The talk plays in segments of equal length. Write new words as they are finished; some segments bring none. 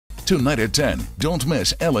Tonight at 10, don't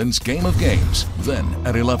miss Ellen's Game of Games. Then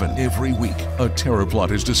at 11 every week, a terror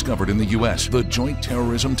plot is discovered in the U.S. The Joint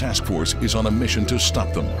Terrorism Task Force is on a mission to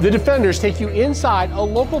stop them. The defenders take you inside a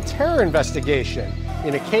local terror investigation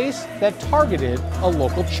in a case that targeted a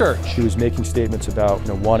local church. He was making statements about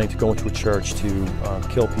wanting to go into a church to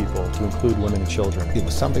kill people, to include women and children. It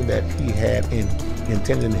was something that he had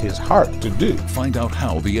intended in his heart to do. Find out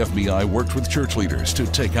how the FBI worked with church leaders to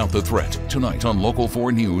take out the threat. Tonight on Local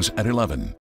 4 News at 11.